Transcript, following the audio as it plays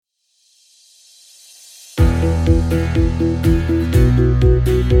Welcome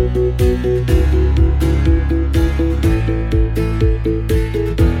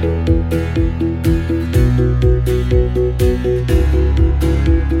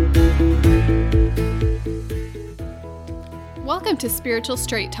to Spiritual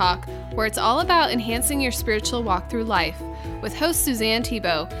Straight Talk, where it's all about enhancing your spiritual walk through life, with host Suzanne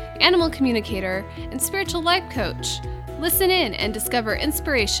Thibault, animal communicator and spiritual life coach. Listen in and discover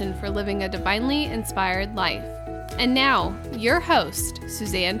inspiration for living a divinely inspired life. And now, your host,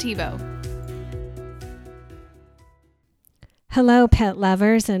 Suzanne Thibault. Hello, pet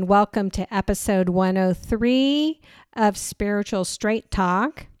lovers, and welcome to episode 103 of Spiritual Straight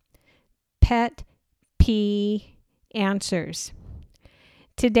Talk, Pet Pee Answers.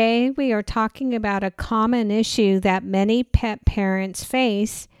 Today, we are talking about a common issue that many pet parents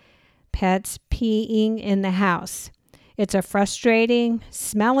face: pets peeing in the house. It's a frustrating,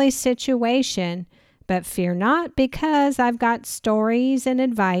 smelly situation, but fear not, because I've got stories and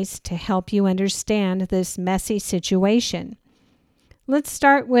advice to help you understand this messy situation. Let's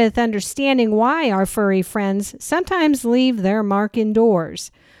start with understanding why our furry friends sometimes leave their mark indoors.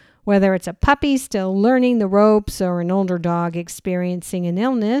 Whether it's a puppy still learning the ropes, or an older dog experiencing an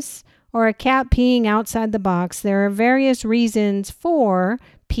illness, or a cat peeing outside the box, there are various reasons for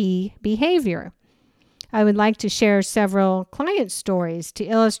pee behavior. I would like to share several client stories to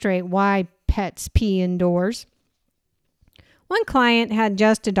illustrate why pets pee indoors. One client had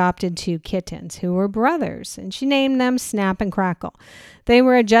just adopted 2 kittens who were brothers, and she named them Snap and Crackle. They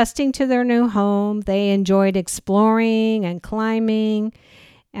were adjusting to their new home. They enjoyed exploring and climbing,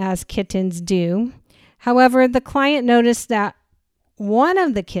 as kittens do. However, the client noticed that one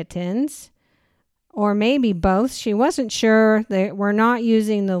of the kittens, or maybe both, she wasn't sure, they were not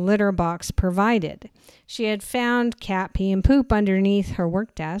using the litter box provided. She had found cat pee and poop underneath her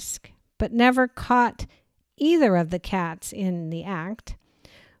work desk, but never caught either of the cats in the act.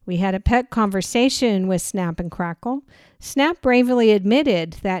 We had a pet conversation with Snap and Crackle. Snap bravely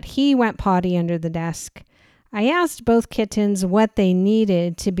admitted that he went potty under the desk. I asked both kittens what they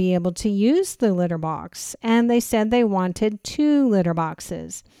needed to be able to use the litter box, and they said they wanted 2 litter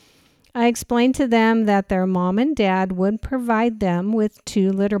boxes. I explained to them that their mom and dad would provide them with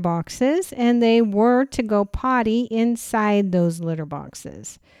 2 litter boxes, and they were to go potty inside those litter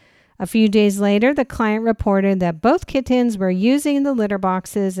boxes. A few days later, the client reported that both kittens were using the litter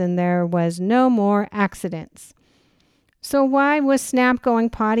boxes and there was no more accidents. So why was Snap going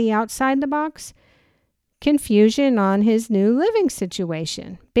potty outside the box? Confusion on his new living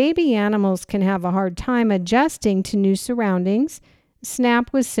situation. Baby animals can have a hard time adjusting to new surroundings.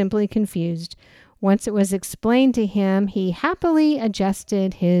 Snap was simply confused. Once it was explained to him, he happily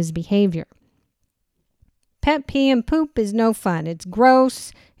adjusted his behavior. Pet pee and poop is no fun. It's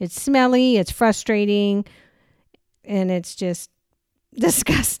gross, it's smelly, it's frustrating, and it's just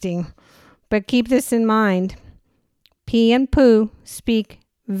disgusting. But keep this in mind. Pee and poo speak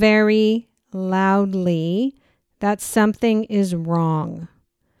very loudly that something is wrong.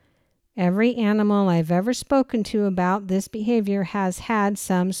 Every animal I've ever spoken to about this behavior has had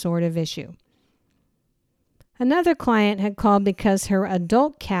some sort of issue. Another client had called because her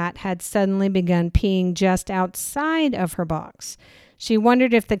adult cat had suddenly begun peeing just outside of her box. She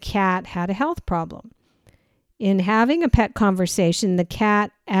wondered if the cat had a health problem. In having a pet conversation, the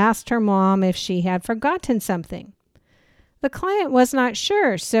cat asked her mom if she had forgotten something. The client was not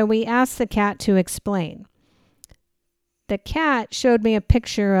sure, so we asked the cat to explain. The cat showed me a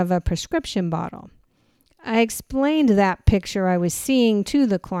picture of a prescription bottle. I explained that picture I was seeing to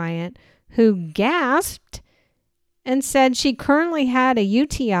the client, who gasped and said she currently had a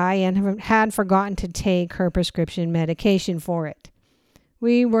UTI and had forgotten to take her prescription medication for it.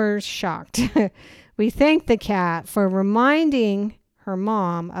 We were shocked. We thanked the cat for reminding her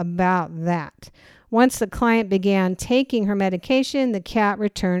mom about that. Once the client began taking her medication, the cat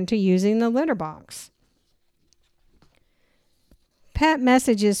returned to using the litter box. Pet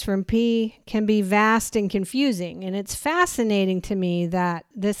messages from pee can be vast and confusing, and it's fascinating to me that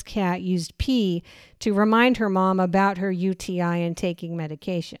this cat used pee to remind her mom about her UTI and taking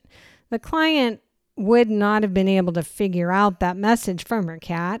medication. The client would not have been able to figure out that message from her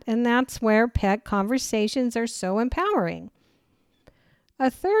cat, and that's where pet conversations are so empowering. A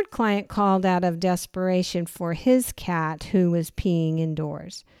third client called out of desperation for his cat who was peeing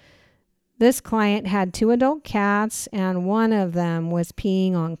indoors. This client had 2 adult cats, and one of them was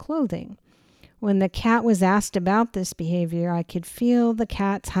peeing on clothing. When the cat was asked about this behavior, I could feel the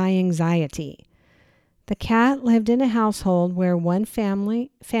cat's high anxiety. The cat lived in a household where one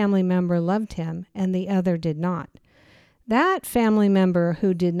family member loved him and the other did not. That family member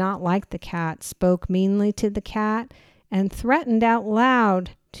who did not like the cat spoke meanly to the cat and threatened out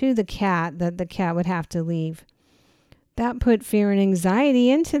loud to the cat that the cat would have to leave. That put fear and anxiety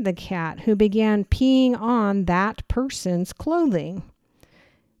into the cat, who began peeing on that person's clothing.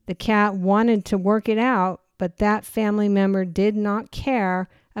 The cat wanted to work it out, but that family member did not care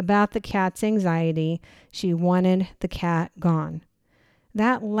about the cat's anxiety. She wanted the cat gone.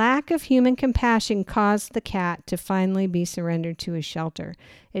 That lack of human compassion caused the cat to finally be surrendered to a shelter.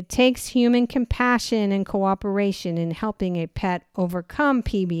 It takes human compassion and cooperation in helping a pet overcome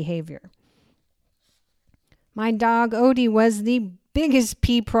pee behavior. My dog Odie was the biggest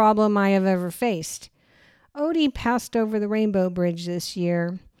pee problem I have ever faced. Odie passed over the Rainbow Bridge this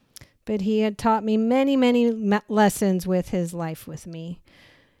year, but he had taught me many lessons with his life with me.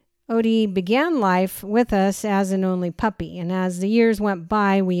 Odie began life with us as an only puppy, and as the years went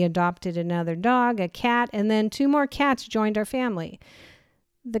by, we adopted another dog, a cat, and then 2 more cats joined our family.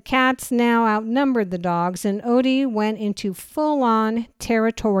 The cats now outnumbered the dogs, and Odie went into full-on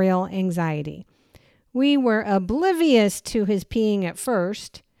territorial anxiety. We were oblivious to his peeing at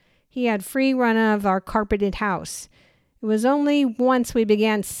first. He had free run of our carpeted house. It was only once we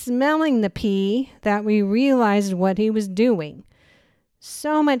began smelling the pee that we realized what he was doing.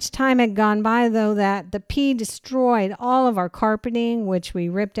 So much time had gone by, though, that the pee destroyed all of our carpeting, which we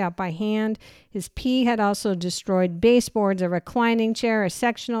ripped out by hand. His pee had also destroyed baseboards, a reclining chair, a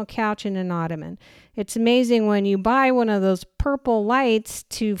sectional couch, and an ottoman. It's amazing when you buy one of those purple lights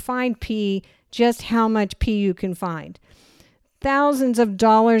to find pee, just how much pee you can find. Thousands of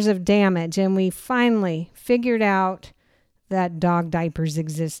dollars of damage, and we finally figured out that dog diapers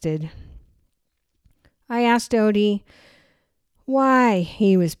existed. I asked Odie why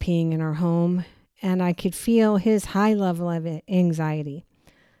he was peeing in our home, and I could feel his high level of anxiety.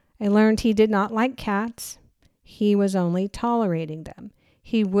 I learned he did not like cats. He was only tolerating them.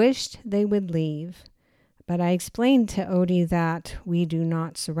 He wished they would leave, but I explained to Odie that we do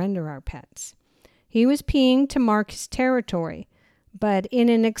not surrender our pets. He was peeing to mark his territory, but in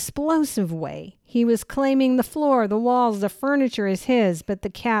an explosive way. He was claiming the floor, the walls, the furniture as his, but the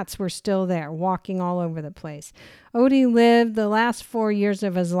cats were still there, walking all over the place. Odie lived the last 4 years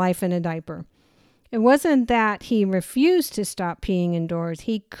of his life in a diaper. It wasn't that he refused to stop peeing indoors.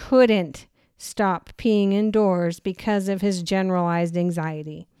 He couldn't stop peeing indoors because of his generalized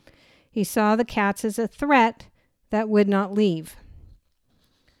anxiety. He saw the cats as a threat that would not leave.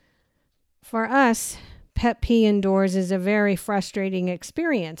 For us, pet pee indoors is a very frustrating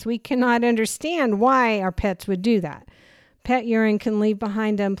experience. We cannot understand why our pets would do that. Pet urine can leave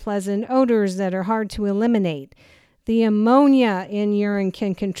behind unpleasant odors that are hard to eliminate. The ammonia in urine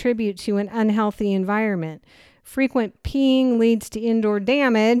can contribute to an unhealthy environment. Frequent peeing leads to indoor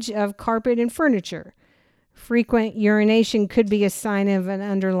damage of carpet and furniture. Frequent urination could be a sign of an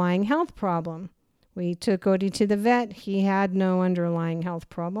underlying health problem. We took Odie to the vet. He had no underlying health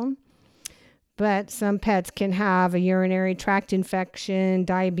problem. But some pets can have a urinary tract infection,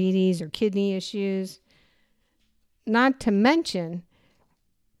 diabetes, or kidney issues. Not to mention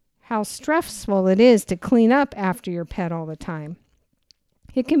how stressful it is to clean up after your pet all the time.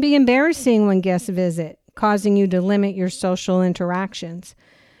 It can be embarrassing when guests visit, causing you to limit your social interactions.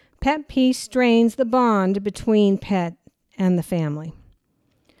 Pet pee strains the bond between pet and the family.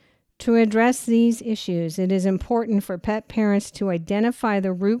 To address these issues, it is important for pet parents to identify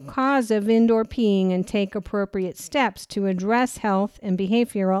the root cause of indoor peeing and take appropriate steps to address health and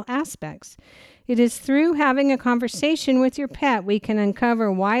behavioral aspects. It is through having a conversation with your pet we can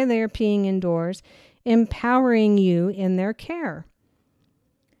uncover why they are peeing indoors, empowering you in their care.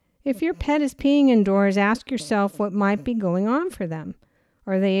 If your pet is peeing indoors, ask yourself what might be going on for them.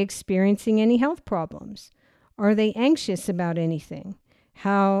 Are they experiencing any health problems? Are they anxious about anything?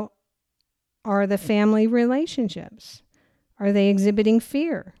 How are the family relationships? Are they exhibiting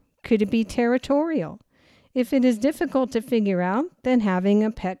fear? Could it be territorial? If it is difficult to figure out, then having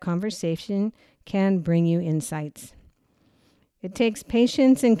a pet conversation can bring you insights. It takes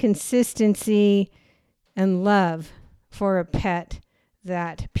patience and consistency and love for a pet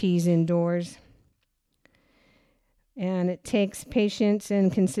that pees indoors. And it takes patience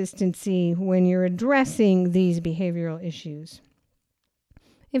and consistency when you're addressing these behavioral issues.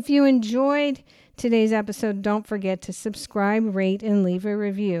 If you enjoyed today's episode, don't forget to subscribe, rate, and leave a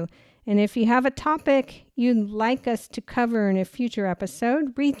review. And if you have a topic you'd like us to cover in a future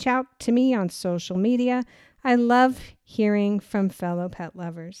episode, reach out to me on social media. I love hearing from fellow pet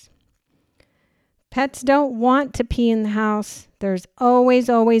lovers. Pets don't want to pee in the house. There's always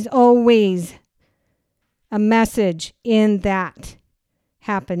a message in that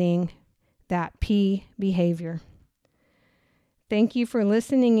happening, that pee behavior. Thank you for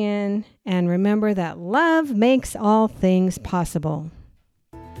listening in, and remember that love makes all things possible.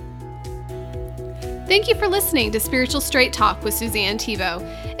 Thank you for listening to Spiritual Straight Talk with Suzanne Thibeault.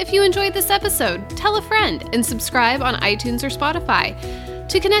 If you enjoyed this episode, tell a friend and subscribe on iTunes or Spotify.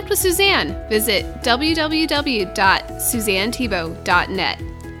 To connect with Suzanne, visit www.suzannethibeault.net.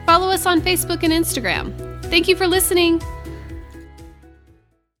 Follow us on Facebook and Instagram. Thank you for listening.